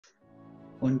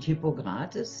Und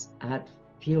Hippokrates hat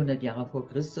 400 Jahre vor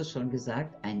Christus schon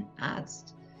gesagt, ein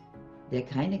Arzt, der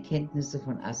keine Kenntnisse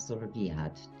von Astrologie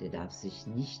hat, der darf sich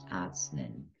nicht Arzt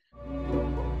nennen.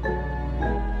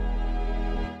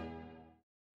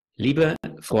 Liebe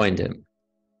Freunde,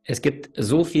 es gibt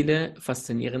so viele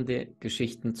faszinierende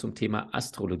Geschichten zum Thema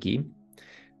Astrologie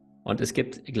und es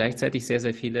gibt gleichzeitig sehr,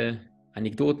 sehr viele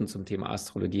Anekdoten zum Thema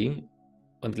Astrologie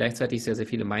und gleichzeitig sehr, sehr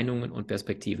viele Meinungen und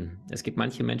Perspektiven. Es gibt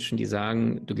manche Menschen, die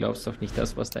sagen, du glaubst doch nicht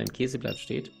das, was da im Käseblatt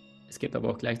steht. Es gibt aber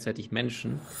auch gleichzeitig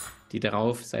Menschen, die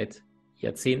darauf seit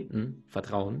Jahrzehnten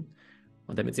vertrauen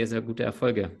und damit sehr, sehr gute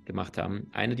Erfolge gemacht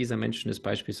haben. Einer dieser Menschen ist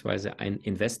beispielsweise ein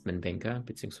Investmentbanker,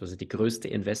 beziehungsweise die größte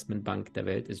Investmentbank der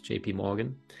Welt ist JP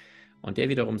Morgan. Und der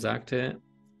wiederum sagte,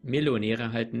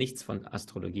 Millionäre halten nichts von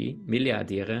Astrologie,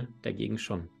 Milliardäre dagegen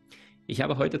schon. Ich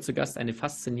habe heute zu Gast eine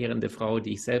faszinierende Frau,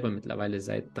 die ich selber mittlerweile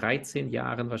seit 13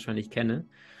 Jahren wahrscheinlich kenne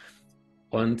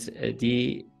und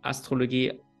die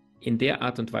Astrologie in der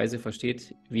Art und Weise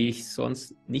versteht, wie ich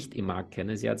sonst nicht im Markt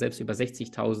kenne. Sie hat selbst über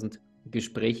 60.000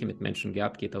 Gespräche mit Menschen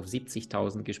gehabt, geht auf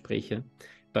 70.000 Gespräche,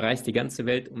 bereist die ganze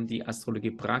Welt, um die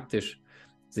Astrologie praktisch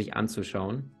sich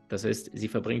anzuschauen. Das heißt, sie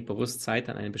verbringt bewusst Zeit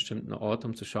an einem bestimmten Ort,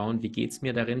 um zu schauen, wie geht es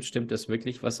mir darin, stimmt das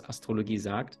wirklich, was Astrologie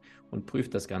sagt, und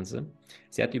prüft das Ganze.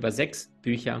 Sie hat über 6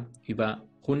 Bücher, über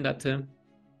Hunderte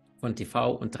von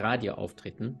TV- und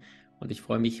Radioauftritten und ich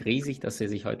freue mich riesig, dass sie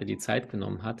sich heute die Zeit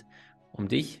genommen hat, um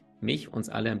dich, mich, uns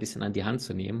alle ein bisschen an die Hand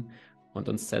zu nehmen und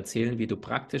uns zu erzählen, wie du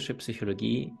praktische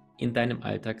Psychologie in deinem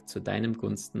Alltag zu deinem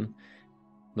Gunsten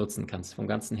nutzen kannst. Vom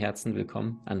ganzen Herzen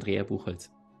willkommen, Andrea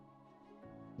Buchholz.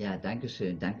 Ja, danke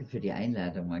schön. Danke für die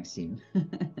Einladung, Maxim.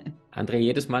 Andrea,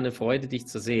 jedes Mal eine Freude, dich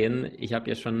zu sehen. Ich habe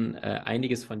ja schon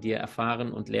einiges von dir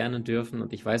erfahren und lernen dürfen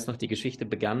und ich weiß noch, die Geschichte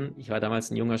begann. Ich war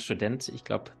damals ein junger Student, ich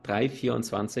glaube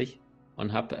 24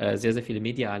 und habe sehr, sehr viele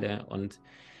mediale und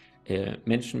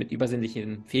Menschen mit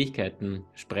übersinnlichen Fähigkeiten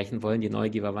sprechen wollen. Die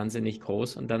Neugier war wahnsinnig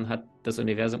groß und dann hat das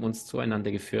Universum uns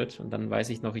zueinander geführt und dann weiß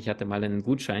ich noch, ich hatte mal einen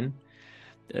Gutschein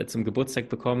zum Geburtstag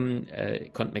bekommen,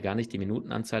 konnte mir gar nicht die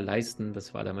Minutenanzahl leisten.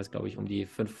 Das war damals, glaube ich, um die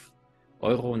 5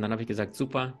 Euro und dann habe ich gesagt,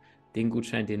 super, den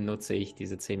Gutschein, den nutze ich,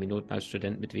 diese 10 Minuten als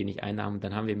Student mit wenig Einnahmen.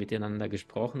 Dann haben wir miteinander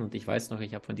gesprochen und ich weiß noch,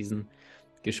 ich habe von diesen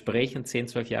Gesprächen 10,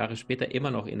 12 Jahre später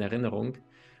immer noch in Erinnerung,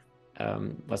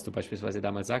 was du beispielsweise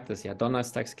damals sagtest, ja,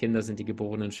 donnerstags Kinder sind die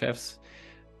geborenen Chefs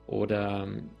oder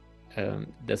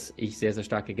dass ich sehr, sehr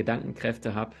starke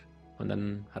Gedankenkräfte habe. Und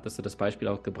dann hattest du das Beispiel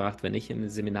auch gebracht, wenn ich in einem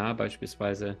Seminar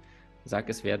beispielsweise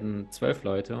sage, es werden 12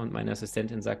 Leute und meine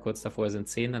Assistentin sagt, kurz davor sind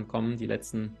 10, dann kommen die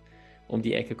letzten um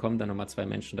die Ecke, kommen dann nochmal 2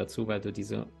 Menschen dazu, weil du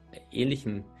diese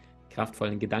ähnlichen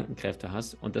kraftvollen Gedankenkräfte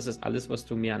hast. Und das ist alles, was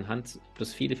du mir anhand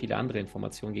plus viele, viele andere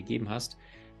Informationen gegeben hast,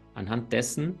 anhand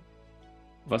dessen,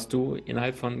 was du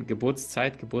innerhalb von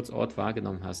Geburtszeit, Geburtsort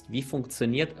wahrgenommen hast. Wie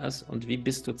funktioniert das und wie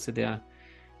bist du zu der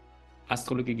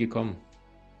Astrologie gekommen?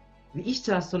 Wie ich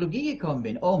zur Astrologie gekommen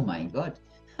bin, oh mein Gott.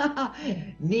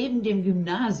 Neben dem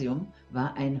Gymnasium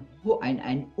war ein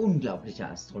unglaublicher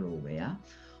Astrologe, ja.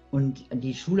 Und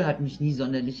die Schule hat mich nie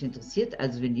sonderlich interessiert.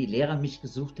 Also wenn die Lehrer mich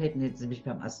gesucht hätten, hätten sie mich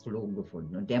beim Astrologen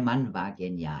gefunden. Und der Mann war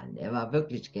genial. Er war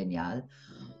wirklich genial.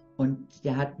 Und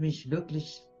der hat mich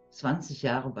wirklich 20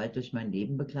 Jahre bald durch mein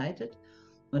Leben begleitet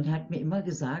und hat mir immer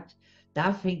gesagt,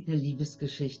 da fängt eine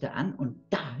Liebesgeschichte an und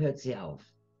da hört sie auf.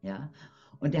 Ja?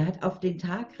 Und er hat auf den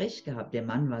Tag recht gehabt. Der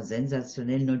Mann war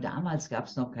sensationell. Nur damals gab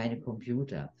es noch keine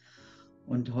Computer.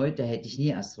 Und heute hätte ich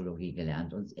nie Astrologie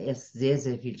gelernt. Und erst sehr,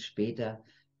 sehr viel später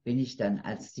bin ich dann,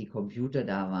 als die Computer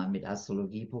da waren mit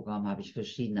Astrologieprogrammen, habe ich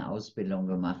verschiedene Ausbildungen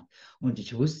gemacht. Und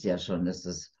ich wusste ja schon, dass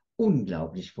das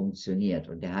unglaublich funktioniert.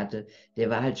 Und der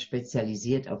war halt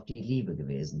spezialisiert auf die Liebe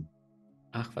gewesen.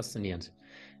 Ach, faszinierend.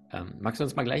 Magst du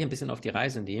uns mal gleich ein bisschen auf die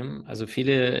Reise nehmen? Also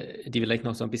viele, die vielleicht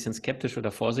noch so ein bisschen skeptisch oder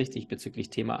vorsichtig bezüglich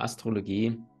Thema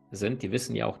Astrologie sind, die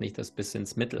wissen ja auch nicht, dass bis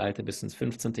ins Mittelalter, bis ins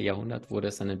 15. Jahrhundert wurde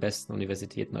es an den besten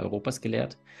Universitäten Europas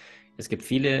gelehrt. Es gibt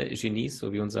viele Genies,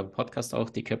 so wie unser Podcast auch,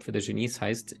 die Köpfe der Genies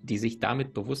heißt, die sich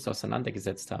damit bewusst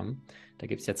auseinandergesetzt haben. Da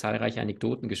gibt es ja zahlreiche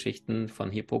Anekdotengeschichten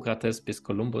von Hippokrates bis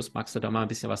Kolumbus. Magst du da mal ein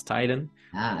bisschen was teilen?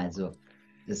 Ja, also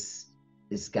es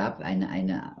gab eine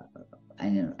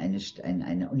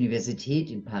Universität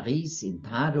in Paris, in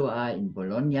Padua, in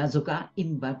Bologna, sogar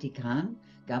im Vatikan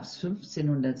gab es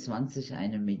 1520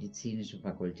 eine medizinische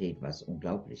Fakultät, was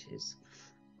unglaublich ist.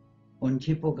 Und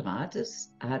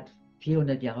Hippokrates hat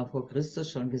 400 Jahre vor Christus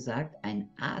schon gesagt, ein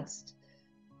Arzt,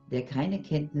 der keine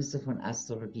Kenntnisse von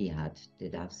Astrologie hat,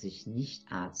 der darf sich nicht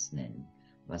Arzt nennen,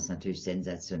 was natürlich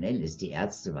sensationell ist. Die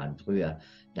Ärzte waren früher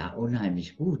da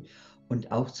unheimlich gut. Und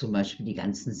auch zum Beispiel die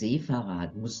ganzen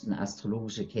Seefahrer mussten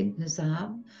astrologische Kenntnisse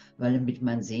haben, weil damit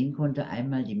man sehen konnte,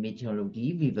 einmal die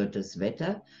Meteorologie, wie wird das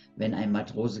Wetter, wenn ein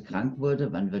Matrose krank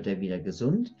wurde, wann wird er wieder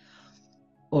gesund.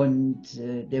 Und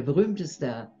der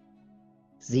berühmteste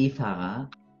Seefahrer,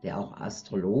 der auch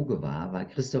Astrologe war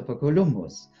Christopher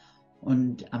Columbus.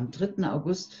 Und am 3.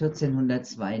 August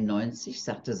 1492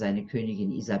 sagte seine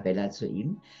Königin Isabella zu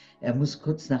ihm, er muss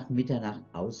kurz nach Mitternacht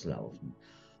auslaufen.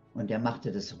 Und er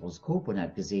machte das Horoskop und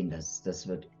hat gesehen, das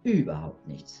wird überhaupt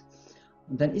nichts.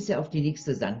 Und dann ist er auf die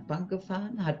nächste Sandbank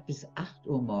gefahren, hat bis 8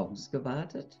 Uhr morgens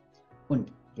gewartet.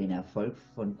 Und den Erfolg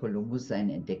von Kolumbus, seinen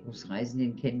Entdeckungsreisen,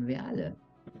 den kennen wir alle.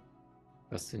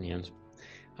 Faszinierend.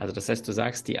 Also das heißt, du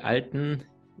sagst, die Alten,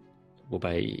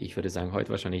 wobei ich würde sagen, heute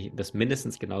wahrscheinlich das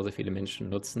mindestens genauso viele Menschen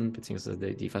nutzen,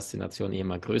 beziehungsweise die Faszination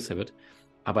immer größer wird.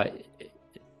 Aber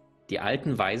die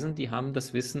alten Weisen, die haben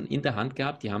das Wissen in der Hand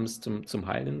gehabt, die haben es zum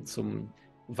Heilen, zum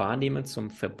Wahrnehmen, zum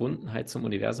Verbundenheit, zum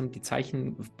Universum, die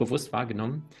Zeichen bewusst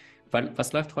wahrgenommen.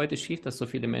 Was läuft heute schief, dass so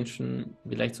viele Menschen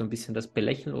vielleicht so ein bisschen das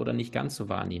belächeln oder nicht ganz so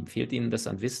wahrnehmen? Fehlt ihnen das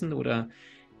an Wissen oder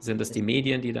sind das die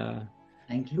Medien, die da...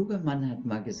 Ein kluger Mann hat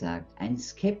mal gesagt, ein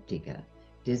Skeptiker,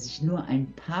 der sich nur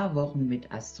ein paar Wochen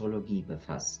mit Astrologie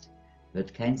befasst,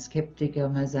 wird kein Skeptiker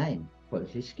mehr sein.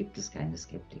 Folglich gibt es keine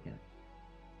Skeptiker.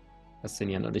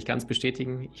 Faszinierend. Und ich kann es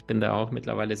bestätigen, ich bin da auch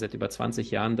mittlerweile seit über 20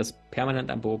 Jahren das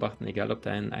permanent am Beobachten, egal ob da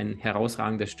ein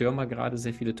herausragender Stürmer gerade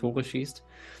sehr viele Tore schießt,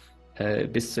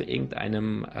 bis zu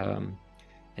irgendeinem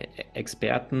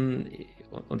Experten.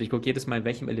 Und ich gucke jedes Mal, in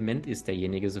welchem Element ist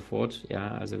derjenige sofort.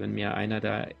 Ja, also wenn mir einer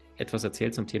da etwas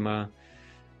erzählt zum Thema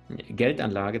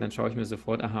Geldanlage, dann schaue ich mir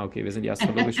sofort, aha, okay, wir sind die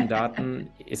astrologischen Daten.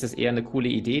 Ist es eher eine coole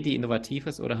Idee, die innovativ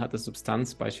ist, oder hat es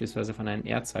Substanz, beispielsweise von einem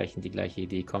Erdzeichen die gleiche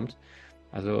Idee kommt?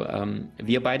 Also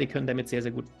wir beide können damit sehr,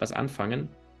 sehr gut was anfangen.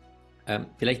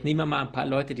 Vielleicht nehmen wir mal ein paar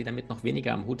Leute, die damit noch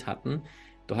weniger am Hut hatten.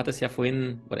 Du hattest ja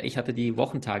vorhin, oder ich hatte die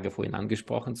Wochentage vorhin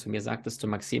angesprochen. Zu mir sagtest du,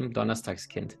 Maxim,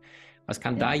 Donnerstagskind. Was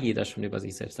kann da jeder schon über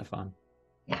sich selbst erfahren?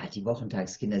 Ja, die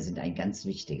Wochentagskinder sind ein ganz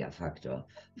wichtiger Faktor.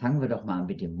 Fangen wir doch mal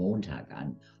mit dem Montag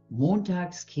an.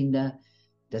 Montagskinder,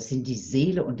 das sind die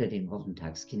Seele unter den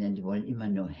Wochentagskindern, die wollen immer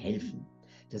nur helfen.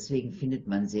 Deswegen findet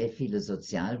man sehr viele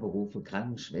Sozialberufe,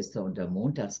 Krankenschwester unter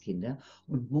Montagskinder.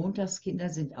 Und Montagskinder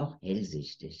sind auch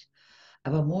hellsichtig.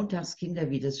 Aber Montagskinder,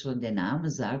 wie das schon der Name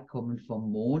sagt, kommen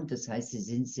vom Mond. Das heißt, sie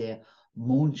sind sehr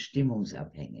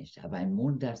mondstimmungsabhängig. Aber ein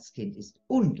Montagskind ist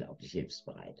unglaublich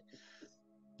hilfsbereit.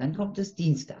 Dann kommt das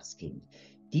Dienstagskind.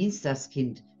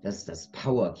 Dienstagskind, das ist das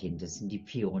Powerkind, das sind die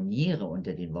Pioniere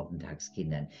unter den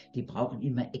Wochentagskindern. Die brauchen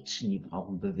immer Action, die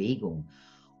brauchen Bewegung.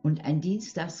 Und ein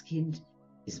Dienstagskind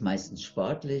ist meistens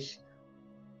sportlich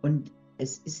und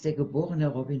es ist der geborene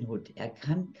Robin Hood. Er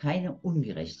kann keine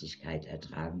Ungerechtigkeit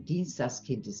ertragen.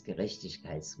 Dienstagskind ist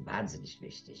Gerechtigkeit, ist wahnsinnig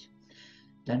wichtig.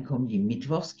 Dann kommen die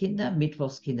Mittwochskinder.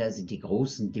 Mittwochskinder sind die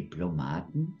großen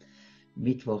Diplomaten.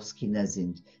 Mittwochskinder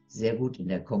sind sehr gut in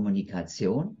der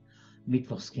Kommunikation.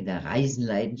 Mittwochskinder reisen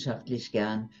leidenschaftlich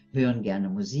gern, hören gerne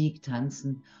Musik,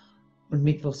 tanzen. Und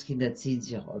Mittwochskinder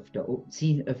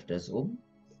ziehen öfters um.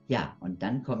 Ja, und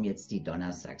dann kommen jetzt die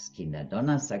Donnerstagskinder.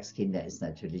 Donnerstagskinder ist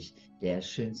natürlich der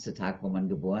schönste Tag, wo man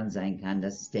geboren sein kann.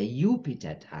 Das ist der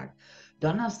Jupitertag.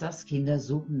 Donnerstagskinder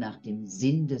suchen nach dem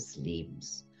Sinn des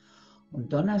Lebens.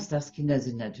 Und Donnerstagskinder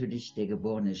sind natürlich der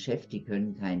geborene Chef, die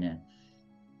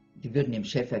würden dem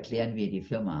Chef erklären, wie er die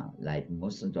Firma leiten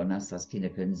muss. Und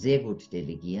Donnerstagskinder können sehr gut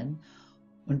delegieren.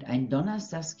 Und ein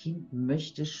Donnerstagskind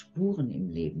möchte Spuren im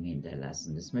Leben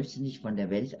hinterlassen. Es möchte nicht von der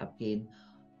Welt abgehen,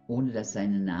 ohne dass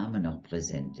sein Name noch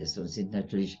präsent ist. Und sind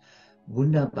natürlich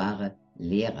wunderbare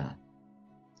Lehrer.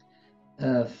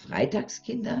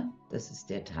 Freitagskinder, das ist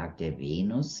der Tag der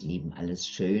Venus, lieben alles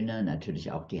Schöne,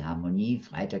 natürlich auch die Harmonie.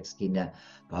 Freitagskinder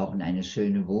brauchen eine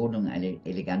schöne Wohnung, ein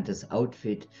elegantes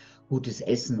Outfit, gutes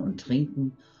Essen und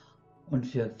Trinken. Und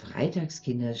für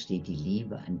Freitagskinder steht die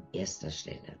Liebe an erster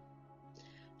Stelle.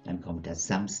 Dann kommt das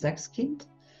Samstagskind.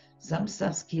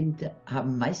 Samstagskind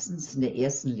haben meistens in der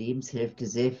ersten Lebenshälfte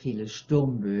sehr viele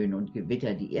Sturmböen und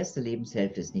Gewitter. Die erste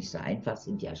Lebenshälfte ist nicht so einfach,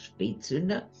 sind ja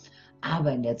Spätzünder.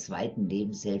 Aber in der zweiten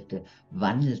Lebenshälfte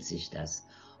wandelt sich das.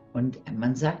 Und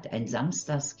man sagt, ein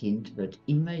Samstagskind wird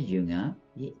immer jünger,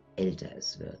 je älter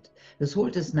es wird. Das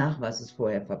holt es nach, was es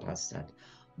vorher verpasst hat.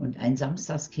 Und ein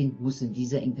Samstagskind muss in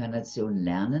dieser Inkarnation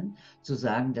lernen, zu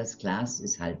sagen, das Glas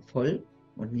ist halb voll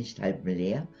und nicht halb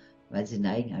leer, weil sie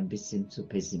neigen ein bisschen zu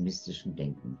pessimistischem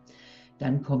Denken.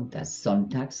 Dann kommt das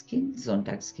Sonntagskind.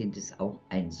 Sonntagskind ist auch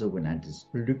ein sogenanntes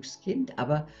Glückskind,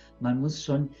 aber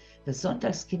das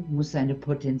Sonntagskind muss seine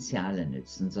Potenziale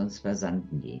nützen, sonst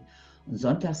versanden die. Und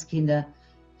Sonntagskinder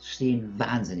stehen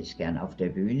wahnsinnig gern auf der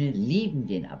Bühne, lieben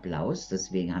den Applaus.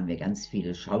 Deswegen haben wir ganz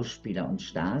viele Schauspieler und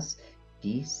Stars,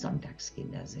 die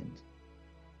Sonntagskinder sind.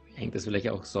 Hängt das vielleicht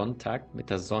auch Sonntag mit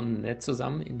der Sonne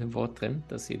zusammen in dem Wort drin,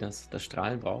 dass sie das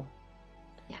Strahlen braucht?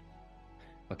 Ja.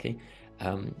 Okay.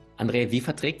 Andrea, wie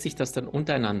verträgt sich das dann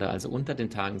untereinander, also unter den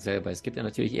Tagen selber? Es gibt ja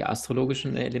natürlich eher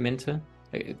astrologischen Elemente.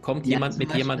 Kommt Ja, jemand zum mit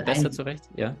Beispiel jemand besser zurecht?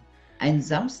 Ja. ein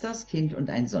Samstagskind und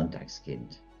ein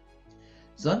Sonntagskind.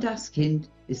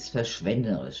 Sonntagskind ist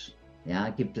verschwenderisch, ja,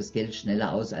 gibt das Geld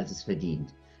schneller aus, als es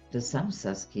verdient. Das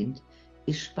Samstagskind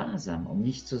ist sparsam, um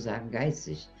nicht zu sagen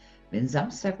geizig. Wenn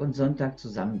Samstag und Sonntag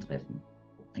zusammentreffen,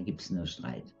 dann gibt es nur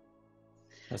Streit.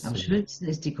 Am schönsten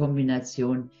ist die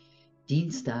Kombination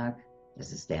Dienstag,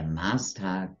 das ist der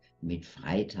Marstag, mit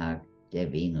Freitag,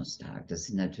 der Venustag. Das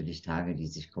sind natürlich Tage, die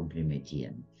sich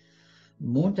komplementieren.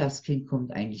 Montagskind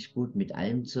kommt eigentlich gut mit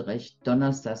allem zurecht.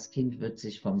 Donnerstagskind wird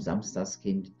sich vom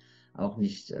Samstagskind auch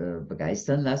nicht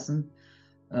begeistern lassen.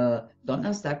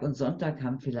 Donnerstag und Sonntag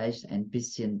haben vielleicht ein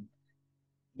bisschen,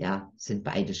 ja, sind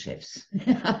beide Chefs.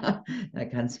 Da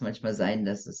kann es manchmal sein,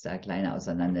 dass es da kleine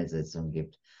Auseinandersetzungen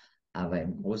gibt. Aber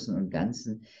im Großen und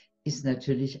Ganzen ist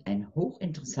natürlich ein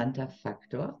hochinteressanter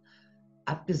Faktor,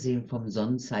 abgesehen vom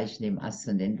Sonnenzeichen, dem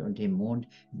Aszendent und dem Mond,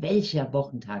 welcher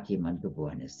Wochentag jemand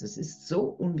geboren ist. Das ist so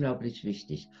unglaublich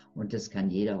wichtig und das kann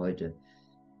jeder heute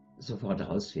sofort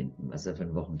herausfinden, was er für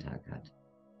einen Wochentag hat.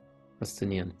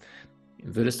 Faszinierend.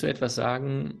 Würdest du etwas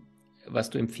sagen, was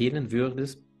du empfehlen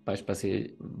würdest,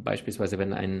 beispielsweise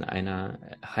wenn einer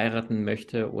heiraten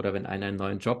möchte oder wenn einer einen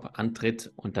neuen Job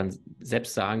antritt und dann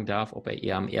selbst sagen darf, ob er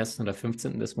eher am 1. oder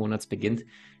 15. des Monats beginnt,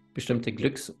 bestimmte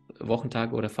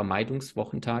Glückswochentage oder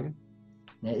Vermeidungswochentage?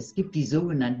 Ja, es gibt die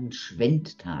sogenannten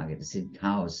Schwendtage, das sind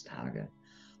Chaostage.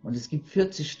 Und es gibt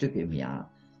 40 Stück im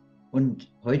Jahr. Und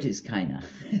heute ist keiner,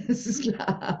 das ist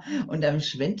klar. Und am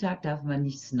Schwendtag darf man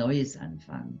nichts Neues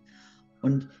anfangen.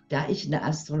 Und da ich in der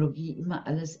Astrologie immer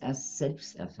alles erst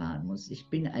selbst erfahren muss, ich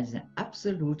bin eine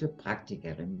absolute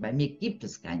Praktikerin. Bei mir gibt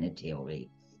es keine Theorie.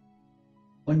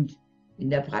 Und in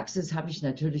der Praxis habe ich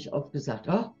natürlich oft gesagt,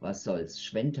 oh, was soll's,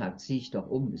 Schwendtag ziehe ich doch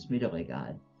um, ist mir doch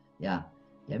egal. Ja,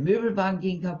 der Möbelwagen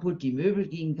ging kaputt, die Möbel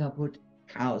gingen kaputt,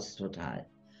 Chaos total.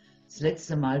 Das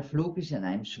letzte Mal flog ich an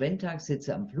einem Schwendtag,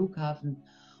 sitze am Flughafen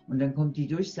und dann kommt die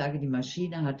Durchsage, die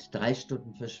Maschine hat 3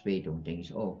 Stunden Verspätung. Denke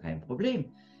ich, oh, kein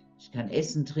Problem. Ich kann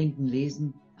essen, trinken,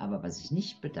 lesen. Aber was ich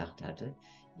nicht bedacht hatte,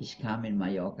 ich kam in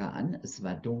Mallorca an, es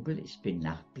war dunkel, ich bin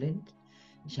nachtblind.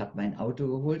 Ich habe mein Auto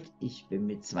geholt, ich bin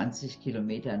mit 20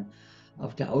 Kilometern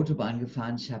auf der Autobahn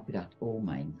gefahren. Ich habe gedacht, oh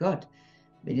mein Gott,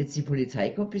 wenn jetzt die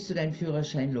Polizei kommt, bist du deinen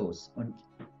Führerschein los. Und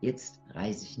jetzt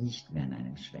reise ich nicht mehr an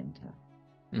einem Schwendtag.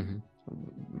 Mhm.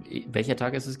 Welcher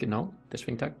Tag ist es genau, der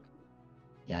Schwingtag?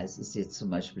 Ja, es ist jetzt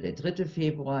zum Beispiel der 3.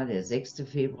 Februar, der 6.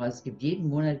 Februar. Es gibt jeden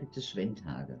Monat gibt es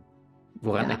Schwendtage.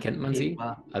 Woran Der erkennt 8. man sie?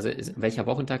 Februar. Also welcher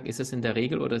Wochentag ist es in der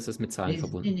Regel oder ist es mit Zahlen Nee,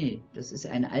 verbunden? nee, das ist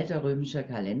ein alter römischer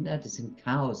Kalender, das sind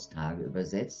Chaostage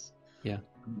übersetzt. Ja.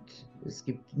 Und es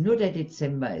gibt nur der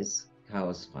Dezember ist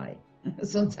chaosfrei.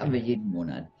 Sonst haben wir jeden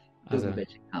Monat Also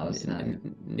irgendwelche Chaostage.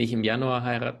 nicht im Januar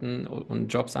heiraten und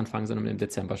Jobs anfangen, sondern im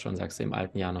Dezember schon, sagst du, im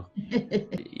alten Jahr noch.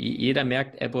 Jeder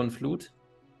merkt Ebbe und Flut,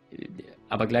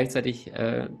 aber gleichzeitig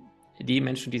die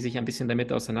Menschen, die sich ein bisschen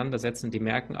damit auseinandersetzen, die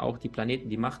merken auch, die Planeten,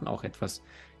 die machen auch etwas.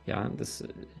 Ja,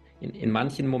 in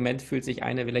manchen Moment fühlt sich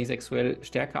einer vielleicht sexuell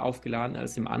stärker aufgeladen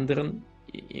als im anderen.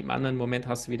 Im anderen Moment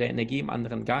hast du wieder Energie, im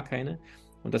anderen gar keine.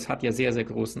 Und das hat ja sehr, sehr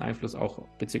großen Einfluss auch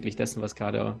bezüglich dessen, was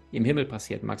gerade im Himmel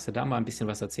passiert. Magst du da mal ein bisschen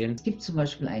was erzählen? Es gibt zum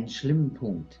Beispiel einen schlimmen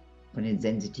Punkt von den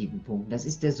sensitiven Punkten, das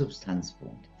ist der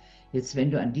Substanzpunkt. Jetzt,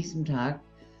 wenn du an diesem Tag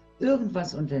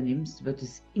irgendwas unternimmst, wird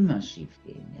es immer schief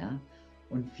gehen, ja?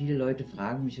 Und viele Leute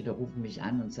fragen mich oder rufen mich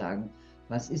an und sagen,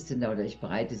 was ist denn da? Oder ich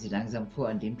bereite sie langsam vor,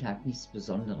 an dem Tag nichts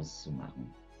Besonderes zu machen.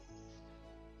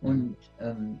 Und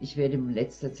ich werde in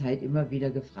letzter Zeit immer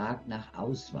wieder gefragt nach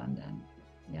Auswandern,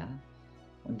 ja?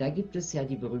 Und da gibt es ja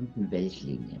die berühmten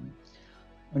Weltlinien.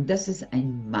 Und das ist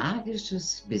ein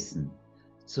magisches Wissen,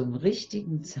 zum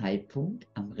richtigen Zeitpunkt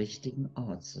am richtigen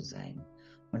Ort zu sein.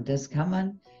 Und das kann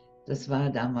man, das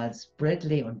war damals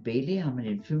Bradley und Bailey, haben in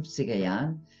den 50er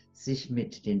Jahren sich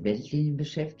mit den Weltlinien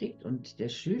beschäftigt und der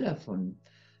Schüler von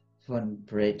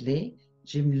Bradley,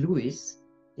 Jim Lewis,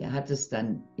 der hat es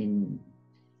dann in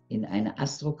eine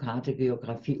Astrokarte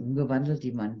Geografie umgewandelt,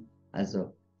 die man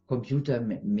also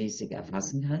computermäßig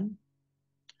erfassen kann.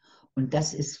 Und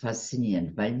das ist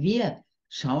faszinierend, weil wir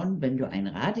schauen, wenn du ein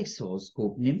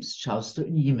Radixhoroskop nimmst, schaust du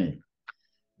in den Himmel.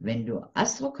 Wenn du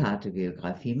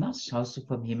Astrokarte-Geografie machst, schaust du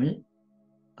vom Himmel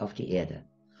auf die Erde.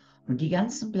 Und die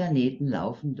ganzen Planeten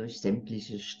laufen durch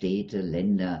sämtliche Städte,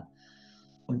 Länder.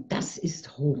 Und das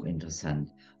ist hochinteressant.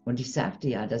 Und ich sagte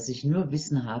ja, dass ich nur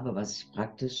Wissen habe, was ich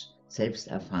praktisch selbst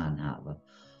erfahren habe.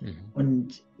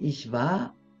 Und ich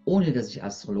war, ohne dass ich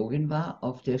Astrologin war,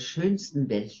 auf der schönsten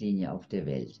Weltlinie auf der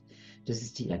Welt. Das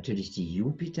ist natürlich die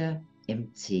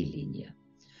Jupiter-MC-Linie.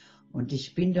 Und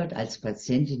ich bin dort als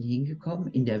Patientin hingekommen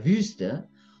in der Wüste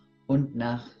und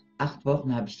nach 8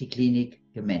 Wochen habe ich die Klinik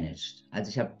gemanagt. Also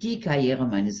ich habe die Karriere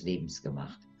meines Lebens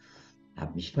gemacht,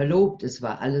 habe mich verlobt, es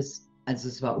war alles, also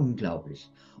es war unglaublich.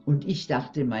 Und ich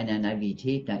dachte in meiner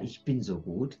Naivität, na, ich bin so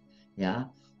gut,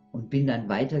 ja, und bin dann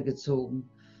weitergezogen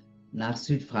nach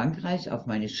Südfrankreich auf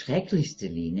meine schrecklichste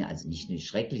Linie, also nicht eine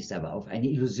schrecklichste, aber auf eine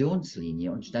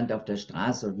Illusionslinie und stand auf der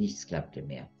Straße und nichts klappte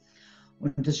mehr.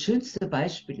 Und das schönste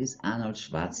Beispiel ist Arnold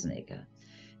Schwarzenegger.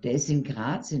 Der ist in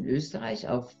Graz in Österreich,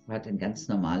 hat ein ganz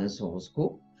normales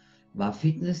Horoskop, war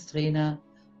Fitnesstrainer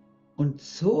und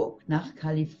zog nach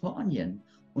Kalifornien.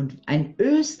 Und ein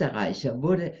Österreicher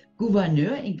wurde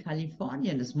Gouverneur in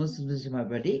Kalifornien, das musst du sich mal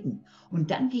überlegen. Und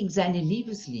dann ging seine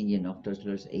Liebeslinie noch durch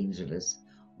Los Angeles.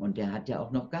 Und der hat ja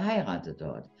auch noch geheiratet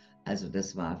dort. Also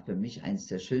das war für mich eines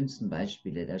der schönsten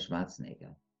Beispiele der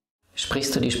Schwarzenegger.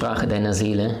 Sprichst du die Sprache deiner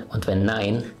Seele? Und wenn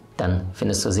nein, dann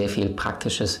findest du sehr viel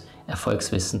praktisches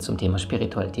Erfolgswissen zum Thema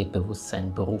Spiritualität,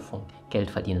 Bewusstsein, Berufung, Geld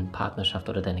verdienen, Partnerschaft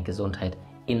oder deine Gesundheit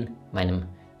in meinem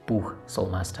Buch Soul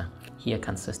Master. Hier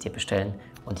kannst du es dir bestellen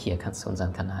und hier kannst du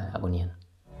unseren Kanal abonnieren.